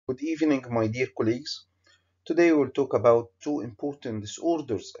Good evening, my dear colleagues. Today we'll talk about two important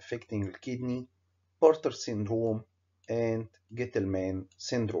disorders affecting the kidney, Bartter syndrome and Gitelman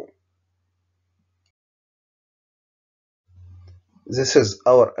syndrome. This is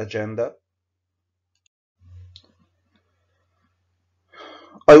our agenda.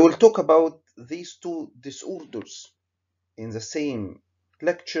 I will talk about these two disorders in the same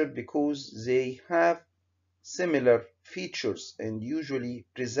lecture because they have similar features and usually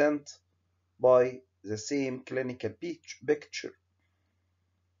present by the same clinical picture.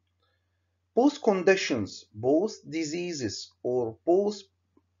 Both conditions, both diseases, or both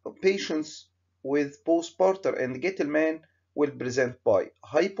patients with both Bartter and Gitelman will present by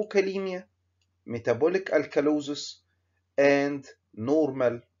hypokalemia, metabolic alkalosis, and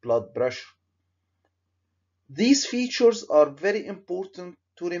normal blood pressure. These features are very important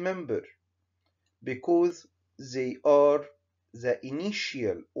to remember because they are the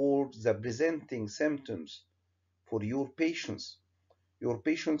initial or the presenting symptoms for your patients. Your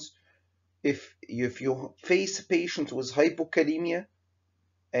patients, if you face a patient with hypokalemia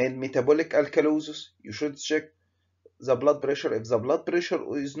and metabolic alkalosis, you should check the blood pressure. If the blood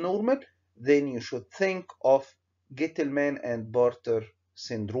pressure is normal, then you should think of Gitelman and Bartter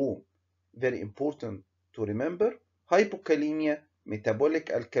syndrome. Very important to remember: hypokalemia, metabolic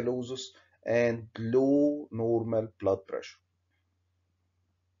alkalosis, and low normal blood pressure.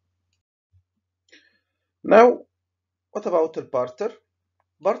 Now, what about the Bartter?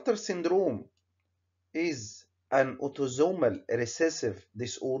 Bartter syndrome is an autosomal recessive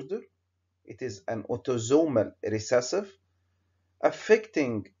disorder. It is an autosomal recessive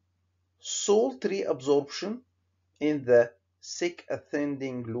affecting salt reabsorption in the thick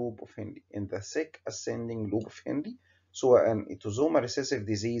ascending loop of Henle. So an autosomal recessive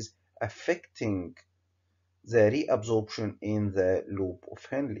disease affecting the reabsorption in the loop of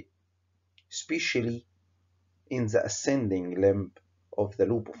Henle, especially in the ascending limb of the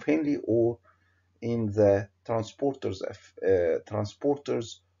loop of Henle or in the transporters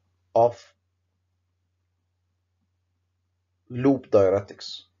of loop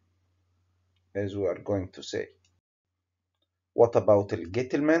diuretics, as we are going to say. What about the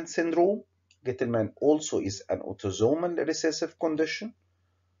Gitelman syndrome? Gitelman also is an autosomal recessive condition.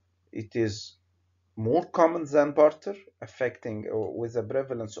 It is more common than Bartter, affecting with a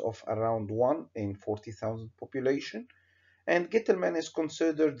prevalence of around 1 in 40,000 population. And Gitelman is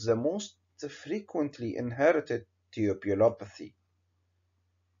considered the most frequently inherited tuberculopathy.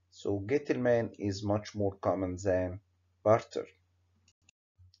 So Gitelman is much more common than Bartter.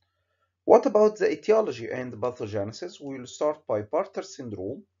 What about the etiology and pathogenesis? We will start by Bartter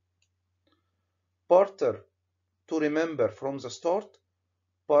syndrome. Bartter, to remember from the start,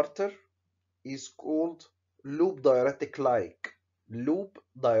 Bartter is called loop diuretic-like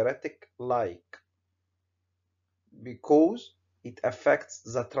because it affects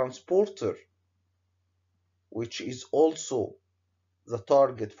the transporter, which is also the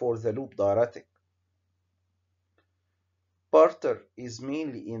target for the loop diuretic. Bartter is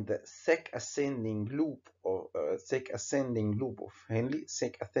mainly in the thick ascending limb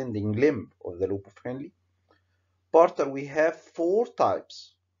of the loop of Henle. Bartter, we have four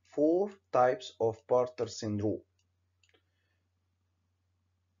types of Bartter syndrome.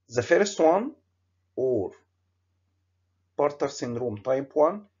 The first one, or Bartter syndrome type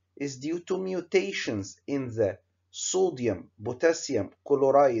 1, is due to mutations in the sodium-potassium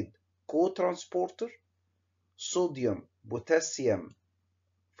chloride cotransporter. Sodium-potassium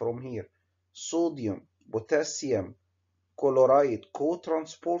chloride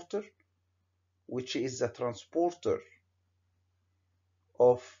cotransporter, which is the transporter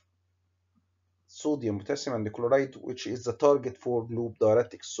of sodium, potassium, and chloride, which is the target for loop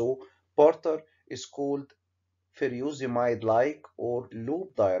diuretics. So Bartter is called furosemide-like or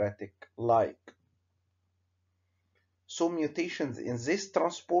loop diuretic-like. So mutations in this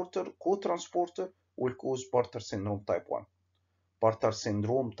cotransporter will cause Bartter syndrome type 1. Bartter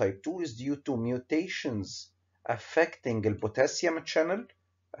syndrome type 2 is due to mutations affecting the potassium channel,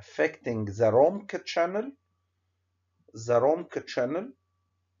 affecting the ROMC channel,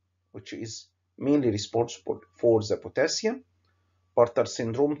 which is mainly responsible for the potassium. Bartter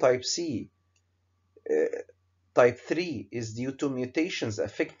syndrome type 3 is due to mutations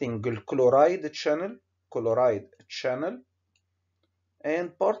affecting the chloride channel,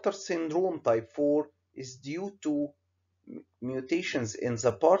 and Bartter syndrome type 4 is due to mutations in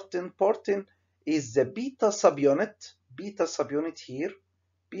the partin. Partin is the beta subunit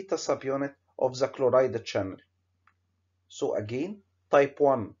of the chloride channel. So again, type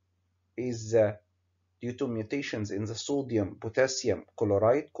 1 is the due to mutations in the sodium-potassium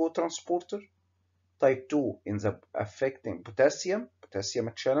chloride cotransporter. Type 2 in the affecting potassium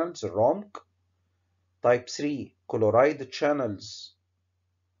channels, ROMC. Type 3 chloride channels.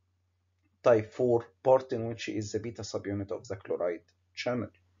 Type 4 Bartter, which is the beta subunit of the chloride channel.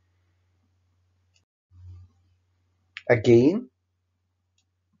 Again,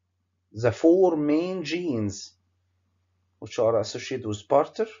 the 4 main genes which are associated with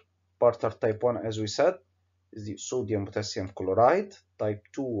Bartter type 1, as we said, is the sodium potassium chloride. Type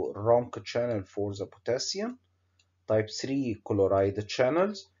 2 ROMC channel for the potassium. Type 3 chloride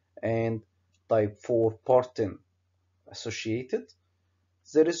channels, and type 4 Bartter associated.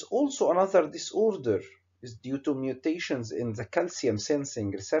 There is also another disorder is due to mutations in the calcium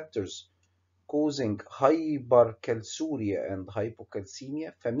sensing receptors causing hypercalciuria and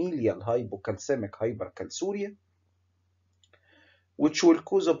hypocalcemia, familial hypocalcemic hypercalciuria, which will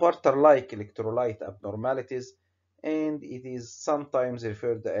cause a Bartter-like electrolyte abnormalities, and it is sometimes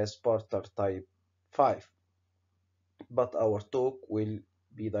referred as Bartter type 5. But our talk will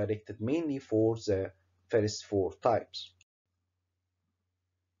be directed mainly for the first 4 types.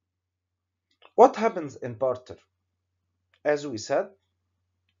 What happens in Bartter? As we said,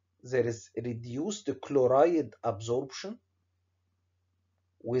 there is reduced chloride absorption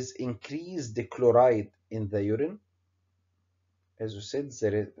with increased chloride in the urine. As we said,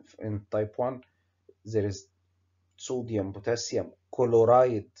 in type 1, there is sodium potassium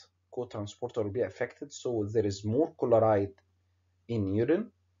chloride cotransporter will be affected, so there is more chloride in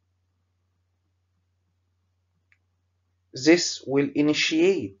urine. This will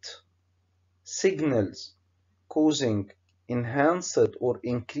initiate signals causing enhanced or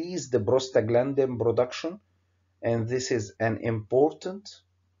increased prostaglandin production, and this is an important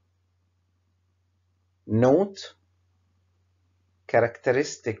note,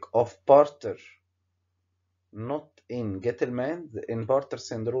 characteristic of Bartter, not in Gitelman. In Bartter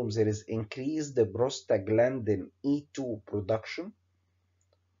syndrome, there is increased prostaglandin E2 production,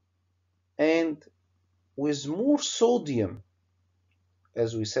 and with more sodium,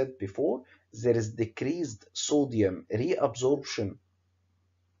 as we said before, there is decreased sodium reabsorption.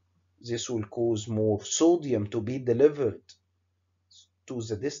 This will cause more sodium to be delivered to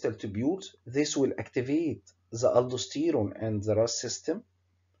the distal tubules. This will activate the aldosterone and the RAS system.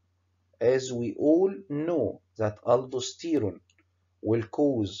 As we all know that aldosterone will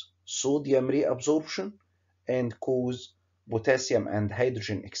cause sodium reabsorption and cause potassium and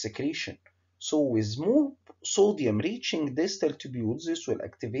hydrogen excretion. So with more sodium reaching distal tubules, this will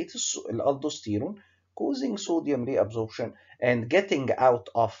activate aldosterone, causing sodium reabsorption and getting out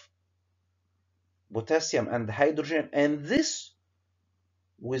of potassium and hydrogen, and this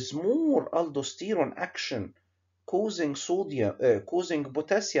with more aldosterone action causing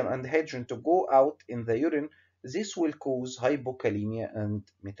potassium and hydrogen to go out in the urine. This will cause hypokalemia and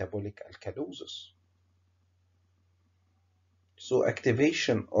metabolic alkalosis. So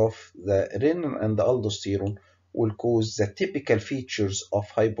activation of the renin and the aldosterone will cause the typical features of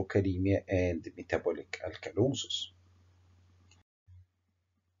hypokalemia and metabolic alkalosis.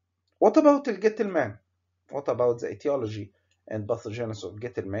 What about the Gitelman? What about the etiology and pathogenesis of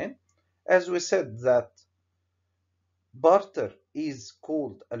Gitelman? As we said that Bartter is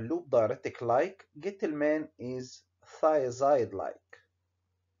called a loop diuretic-like, Gitelman is thiazide-like.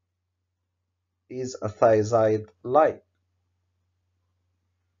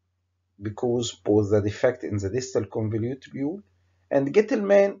 Because both the defect in the distal convolute tubule and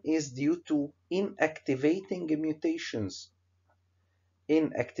Gitelman is due to inactivating mutations in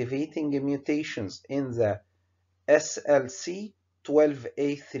the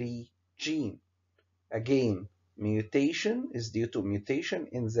SLC12A3 gene. Again, mutation is due to mutation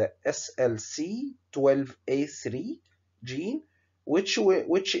in the SLC12A3 gene, which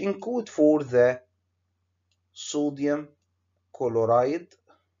encode for the sodium chloride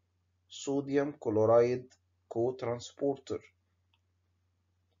cotransporter.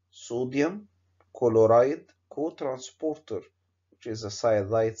 Sodium chloride cotransporter, which is a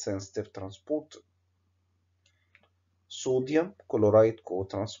thiazide sensitive transporter. Sodium chloride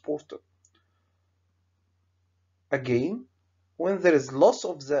cotransporter. Again, when there is loss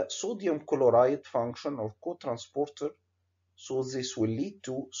of the sodium chloride function or cotransporter, so this will lead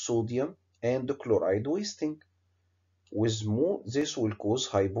to sodium and chloride wasting. This will cause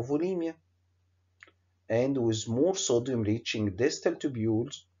hypovolemia, and with more sodium reaching distal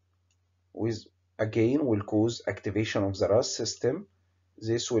tubules, will cause activation of the RAS system.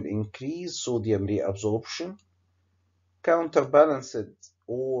 This will increase sodium reabsorption, counterbalanced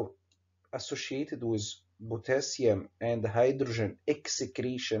or associated with potassium and hydrogen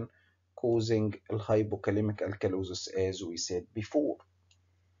excretion, causing hypokalemic alkalosis as we said before.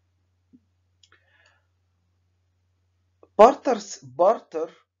 Bartter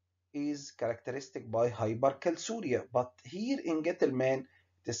is characteristic by hypercalciuria, but here in Gitelman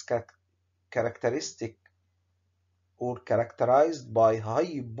it is characteristic or characterized by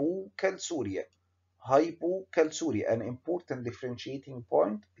hypocalciuria. Hypocalciuria, an important differentiating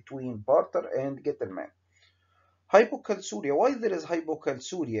point between Bartter and Gitelman. Hypocalciuria, why there is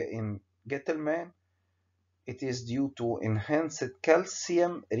hypocalciuria in Gitelman? It is due to enhanced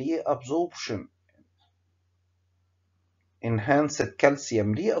calcium reabsorption. Enhanced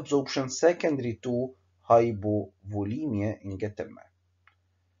calcium reabsorption secondary to hypovolemia in Gitelman.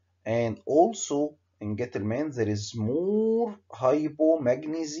 And also in Gitelman there is more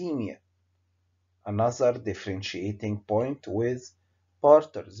hypomagnesemia. Another differentiating point with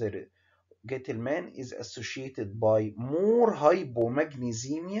Bartter. Gitelman is associated by more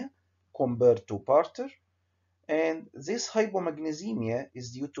hypomagnesemia compared to Bartter, and this hypomagnesemia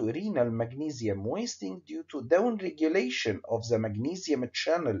is due to renal magnesium wasting due to downregulation of the magnesium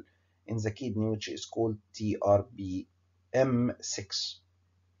channel in the kidney, which is called TRPM6,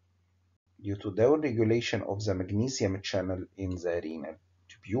 due to downregulation of the magnesium channel in the renal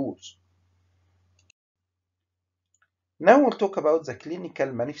tubules. Now we'll talk about the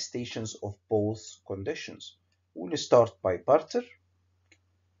clinical manifestations of both conditions. We'll start by Bartter.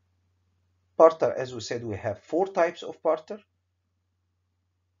 Bartter, as we said, we have 4 types of Bartter.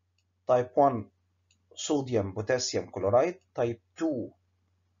 Type 1, sodium potassium chloride. Type 2,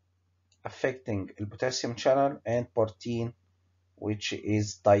 affecting the potassium channel. And Bartter, which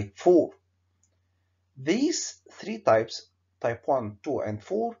is type 4. These 3 types, type 1, 2, and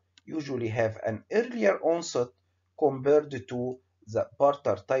 4, usually have an earlier onset compared to the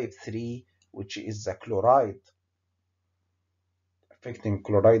Bartter type 3, which is the chloride, affecting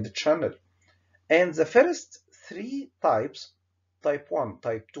chloride channel. And the first 3 types, type 1,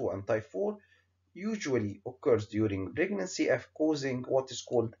 type 2, and type 4, usually occurs during pregnancy of causing what is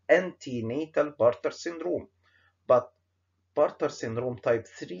called antenatal Bartter syndrome. But Bartter syndrome type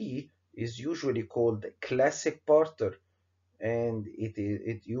 3 is usually called classic Bartter, and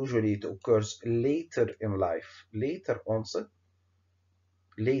it usually occurs later in life, later onset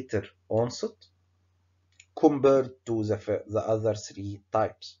compared to the other 3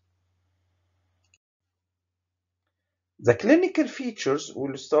 types. The clinical features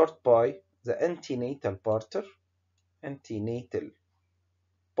will start by the antenatal Bartter. Antenatal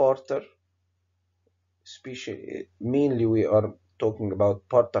Bartter, especially mainly we are talking about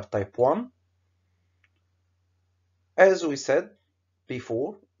Bartter type 1. As we said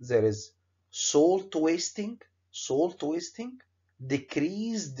before, there is salt wasting,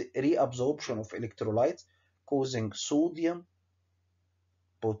 decreased reabsorption of electrolytes causing sodium,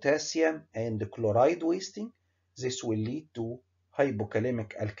 potassium, and chloride wasting. This will lead to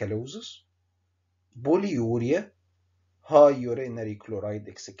hypokalemic alkalosis, polyuria, high urinary chloride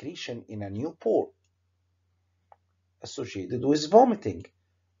excretion in a newborn, associated with vomiting,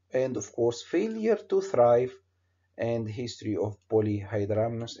 and of course failure to thrive, and history of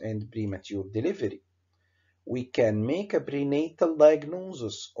polyhydramnios and premature delivery. We can make a prenatal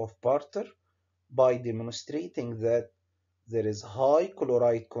diagnosis of Bartter by demonstrating that there is high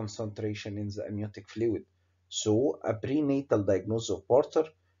chloride concentration in the amniotic fluid. So a prenatal diagnosis of Bartter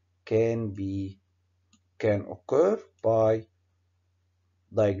can occur by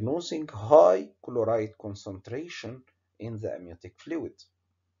diagnosing high chloride concentration in the amniotic fluid.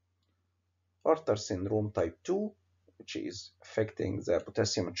 Bartter syndrome type 2, which is affecting the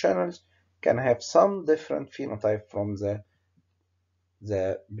potassium channels, can have some different phenotype from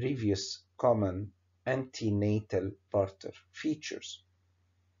the previous common antenatal Bartter features.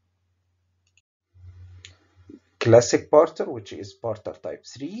 Classic Bartter, which is Bartter type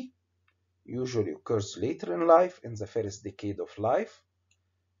 3, usually occurs later in life, in the first decade of life,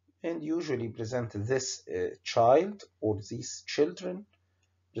 and usually present this child or these children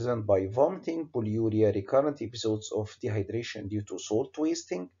present by vomiting, polyuria, recurrent episodes of dehydration due to salt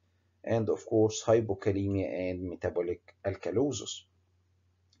wasting, and of course hypokalemia and metabolic alkalosis.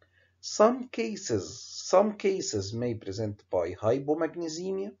 Some cases may present by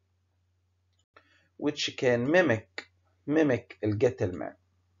hypomagnesemia, which can mimic Gitelman.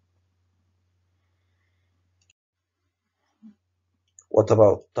 What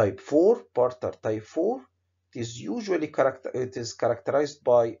about type 4, Bartter type 4? It is characterized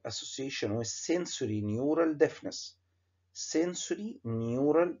by association with sensory neural deafness. Sensory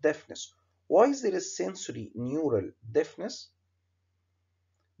neural deafness. Why is there a sensory neural deafness?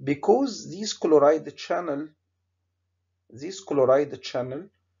 Because these chloride channel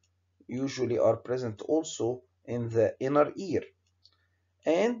usually are present also in the inner ear.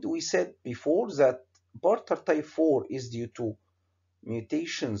 And we said before that Bartter type 4 is due to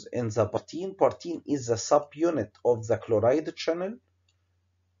mutations in the partene. Partene is the subunit of the chloride channel,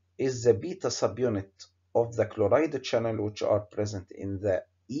 is the beta subunit of the chloride channel, which are present in the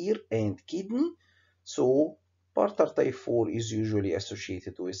ear and kidney. So Bartter type 4 is usually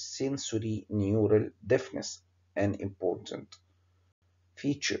associated with sensory neural deafness, an important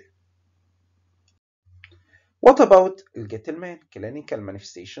feature. What about Gitelman? Clinical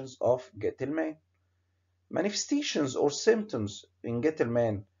manifestations of Gitelman. Manifestations or symptoms in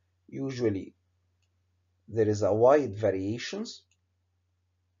Gitelman, usually there is a wide variations,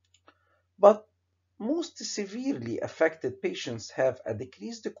 but most severely affected patients have a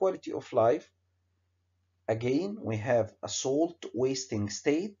decreased quality of life. Again, we have a salt wasting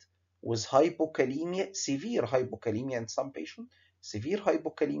state with hypokalemia, severe hypokalemia in some patients, severe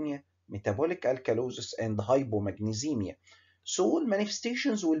hypokalemia, metabolic alkalosis, and hypomagnesemia. So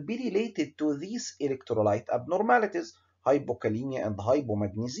manifestations will be related to these electrolyte abnormalities, hypokalemia and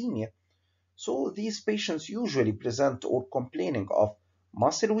hypomagnesemia. So these patients usually present or complaining of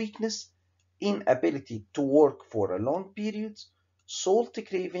muscle weakness, inability to work for a long periods, salt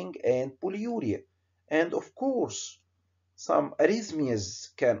craving, and polyuria. And of course, some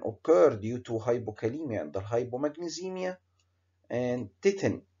arrhythmias can occur due to hypokalemia and hypomagnesemia and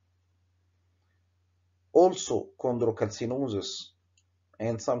tetany. Also, chondrocalcinosis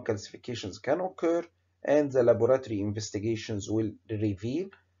and some calcifications can occur, and the laboratory investigations will reveal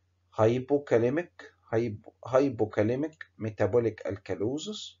hypokalemic metabolic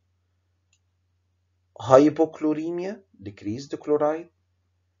alkalosis, hypochloremia, decreased chloride,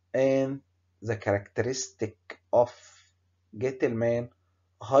 and the characteristic of Gitelman,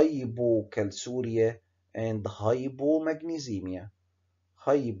 hypocalciuria and hypomagnesemia.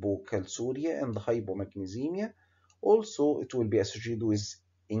 Hypocalciuria and hypomagnesemia. Also, it will be associated with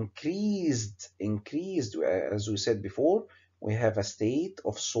increased, as we said before, we have a state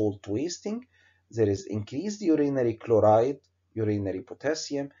of salt wasting. There is increased urinary chloride, urinary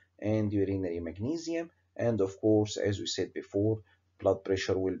potassium, and urinary magnesium. And of course, as we said before, blood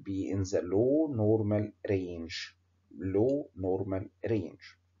pressure will be in the low normal range. Low normal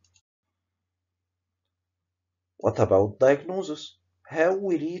range. What about diagnosis? How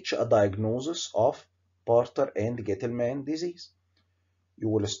we reach a diagnosis of Bartter and Gitelman disease? You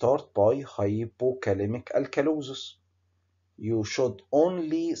will start by hypokalemic alkalosis. You should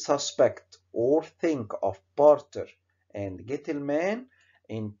only suspect or think of Bartter and Gitelman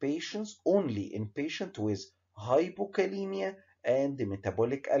in patients with hypokalemia and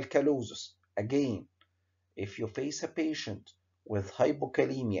metabolic alkalosis. Again, if you face a patient with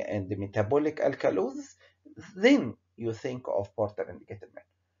hypokalemia and metabolic alkalosis, then you think of Bartter and Gitelman.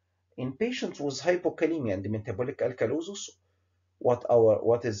 In patients with hypokalemia and metabolic alkalosis,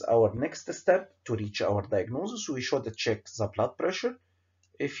 what is our next step to reach our diagnosis? We should check the blood pressure.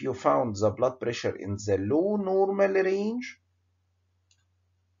 If you found the blood pressure in the low normal range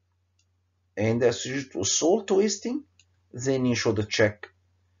and associated with salt wasting, then you should check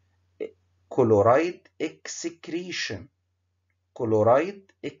chloride excretion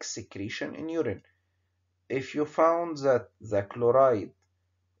in urine. If you found that the chloride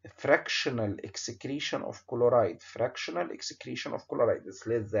fractional excretion of chloride is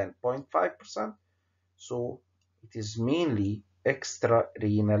less than 0.5%, so it is mainly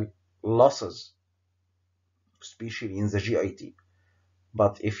extrarenal losses, especially in the GIT.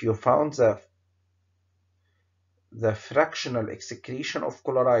 But if you found the fractional excretion of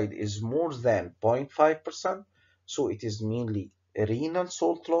chloride is more than 0.5%, so it is mainly renal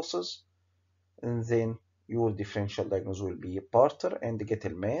salt losses, and then your differential diagnosis will be Bartter and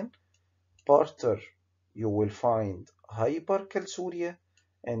Gitelman. Bartter, you will find hypercalciuria,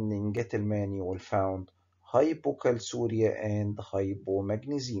 and in Gitelman you will find hypocalciuria and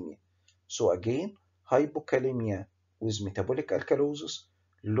hypomagnesemia. So again, hypokalemia with metabolic alkalosis,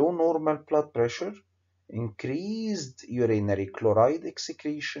 low normal blood pressure, increased urinary chloride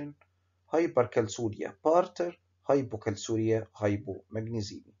excretion, hypercalciuria Bartter, hypocalciuria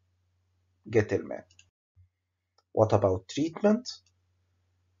hypomagnesemia. Gitelman. What about treatment?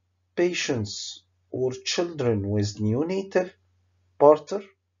 Patients or children with neonatal Bartter,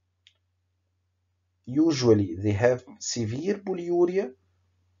 usually they have severe polyuria,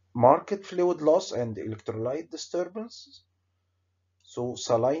 marked fluid loss, and electrolyte disturbances. So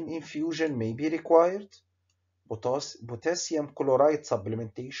saline infusion may be required. Potassium chloride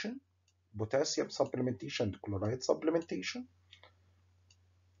supplementation, and chloride supplementation.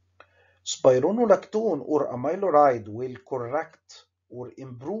 Spironolactone or amiloride will correct or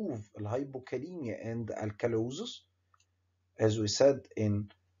improve hypokalemia and alkalosis. As we said in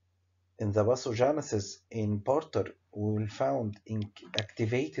the pathogenesis in Bartter, we will found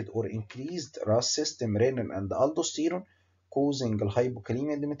activated or increased RAS system, renin and aldosterone, causing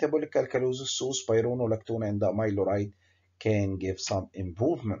hypokalemia and metabolic alkalosis. So spironolactone and amyloride can give some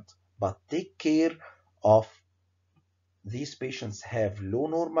improvement. But take care of these patients have low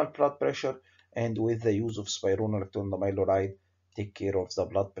normal blood pressure, and with the use of spironolactone and amyloride, take care of the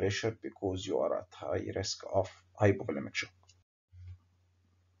blood pressure because you are at high risk of hypovolemic shock.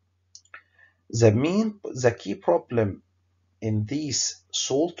 The key problem in these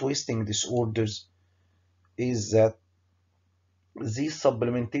salt wasting disorders is that these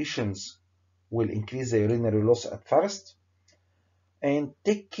supplementations will increase the urinary loss at first, and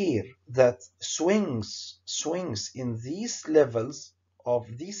take care that swings in these levels of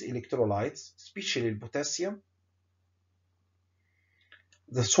these electrolytes, especially potassium,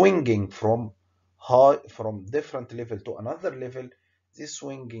 the swinging from different level to another level, this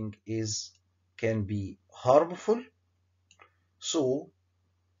swinging can be harmful. So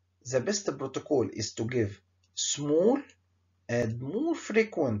the best protocol is to give small and more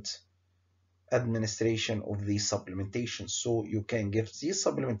frequent administration of these supplementations. So you can give these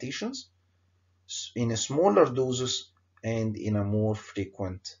supplementations in a smaller doses and in a more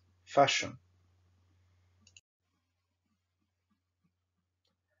frequent fashion.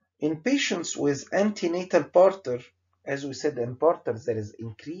 In patients with antenatal Bartter, as we said in Bartter, there is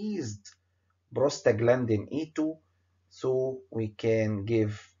increased prostaglandin E2, so we can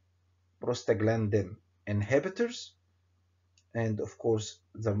give prostaglandin inhibitors, and of course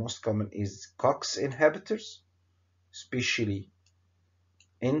the most common is COX inhibitors, especially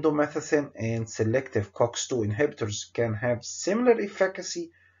indomethacin and selective COX-2 inhibitors can have similar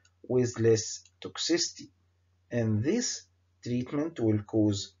efficacy with less toxicity, and this treatment will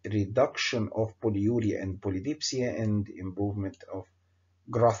cause reduction of polyuria and polydipsia and improvement of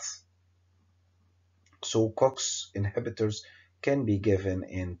growth. So COX inhibitors can be given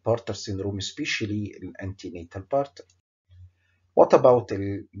in Bartter syndrome, especially antenatal Bartter. What about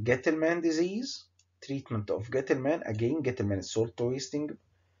Gitelman disease? Treatment of Gitelman. Again, Gitelman is salt wasting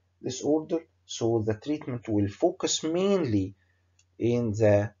disorder, so the treatment will focus mainly in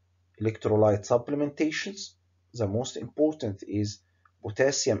the electrolyte supplementations. The most important is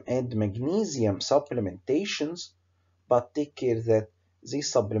potassium and magnesium supplementations, but take care that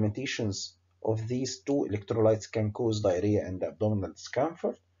these supplementations of these two electrolytes can cause diarrhea and abdominal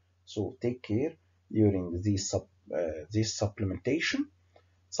discomfort. So take care during this supplementation.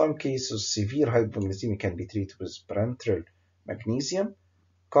 Some cases, severe hypoglycemia can be treated with parenteral magnesium.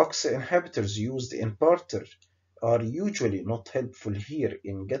 COX inhibitors used in Bartter are usually not helpful here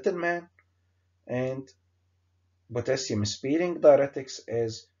in Gitelman, and potassium-sparing diuretics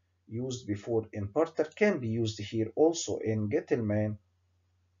as used before in Bartter can be used here also in Gitelman,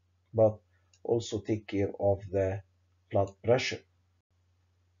 but also take care of the blood pressure.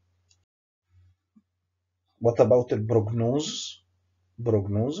 What about the prognosis?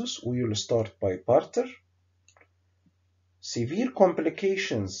 Prognosis, we will start by Bartter. Severe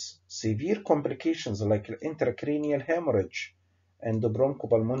complications like intracranial hemorrhage and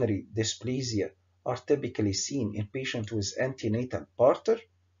bronchopulmonary dysplasia are typically seen in patients with antenatal Bartter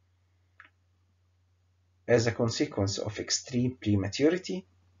as a consequence of extreme prematurity,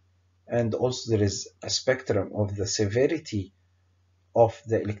 and also there is a spectrum of the severity of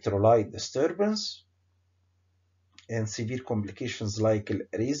the electrolyte disturbance, and severe complications like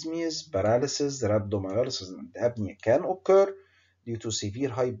arrhythmias, paralysis, rhabdomyolysis, and apnea can occur due to severe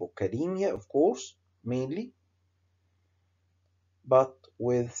hypokalemia, of course, mainly, but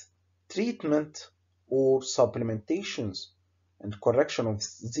with treatment or supplementations and correction of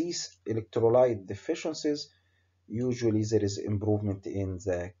these electrolyte deficiencies, usually there is improvement in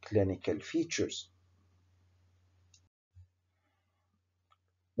the clinical features.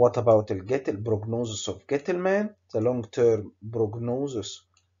 What about the prognosis of Gitelman? The long-term prognosis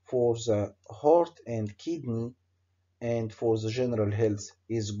for the heart and kidney and for the general health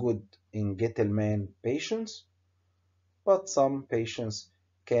is good in Gitelman patients, but some patients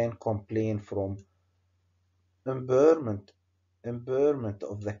can complain from impairment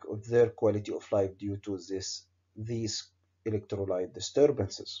of their quality of life due to these electrolyte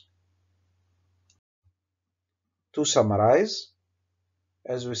disturbances. To summarize,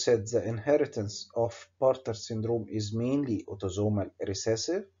 as we said, the inheritance of Bartter syndrome is mainly autosomal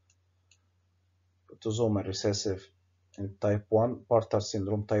recessive. Autosomal recessive in type 1. Bartter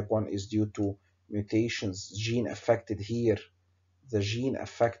syndrome type 1 is due to mutations, gene affected here. The gene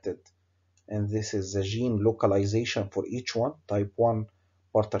affected and this is the gene localization for each one. Type 1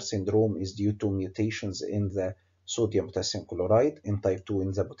 Bartter syndrome is due to mutations in the sodium potassium chloride, in type 2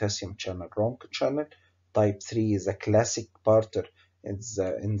 in the potassium channel ROMC channel, type 3 is a classic Bartter in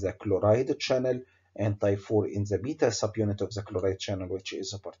the chloride channel, and type 4 in the beta subunit of the chloride channel, which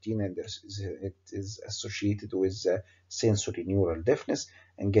is a protein, and it is associated with the sensory neural deafness.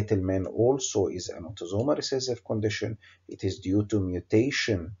 And Gitelman also is an autosomal recessive condition. It is due to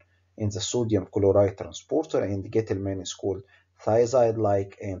mutation in the sodium chloride transporter, and Gitelman is called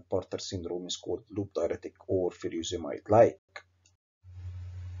thiazide-like, and Bartter syndrome is called loop diuretic or furosemide-like.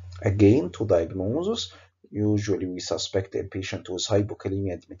 Again, to diagnosis, usually we suspect a patient with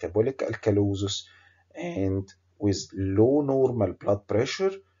hypokalemia and metabolic alkalosis and with low normal blood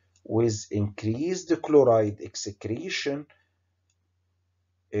pressure, with increased chloride excretion.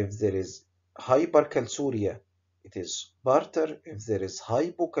 If there is hypercalciuria, it is Bartter. If there is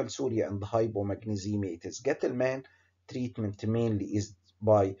hypocalciuria and hypomagnesemia, it is Gitelman. Treatment mainly is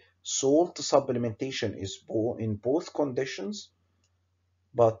by salt supplementation in both conditions,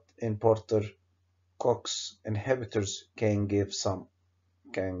 but in Bartter, COX inhibitors can give some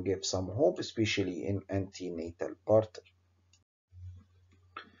hope, especially in antenatal Bartter.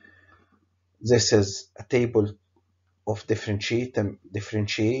 This is a table of differentiation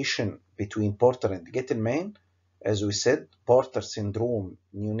between Bartter and Gitelman. As we said, Bartter syndrome,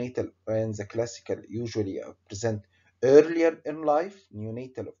 neonatal and the classical, usually present earlier in life,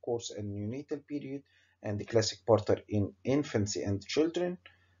 neonatal, of course, and neonatal period, and the classic Bartter in infancy and children,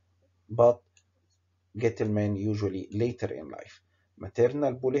 but Gitelman usually later in life.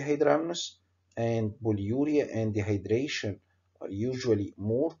 Maternal polyhydramnios and polyuria and dehydration are usually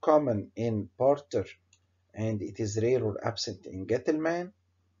more common in Bartter, and it is rare or absent in Gitelman.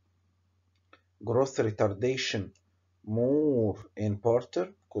 Growth retardation more in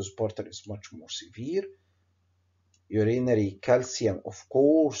Bartter, because Bartter is much more severe. Urinary calcium, of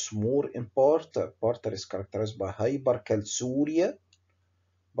course, more in Bartter. Bartter is characterized by hypercalciuria,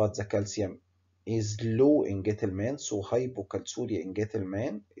 but the calcium is low in Gitelman, so hypocalciuria in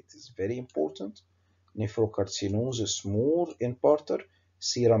Gitelman, it is very important. Nephrocarcinosis more in Bartter.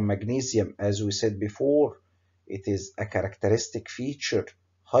 Serum magnesium, as we said before, it is a characteristic feature.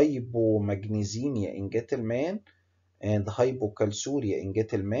 Hypomagnesemia in Gitelman and hypocalciuria in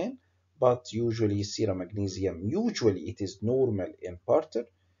Gitelman, but usually serum magnesium, usually it is normal in Bartter.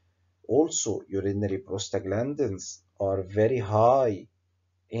 Also, urinary prostaglandins are very high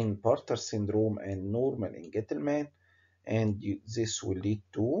in Bartter syndrome and normal in Gitelman, and this will lead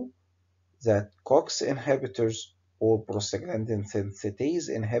to that COX inhibitors or prostaglandin synthetase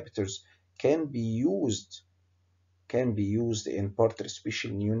inhibitors can be used in Bartter,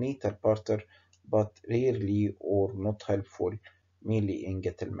 especially neonatal Bartter, but rarely or not helpful, mainly in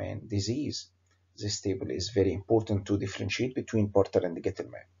Gitelman disease. This table is very important to differentiate between Bartter and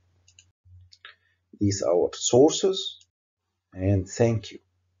Gitelman. These are our sources, and thank you.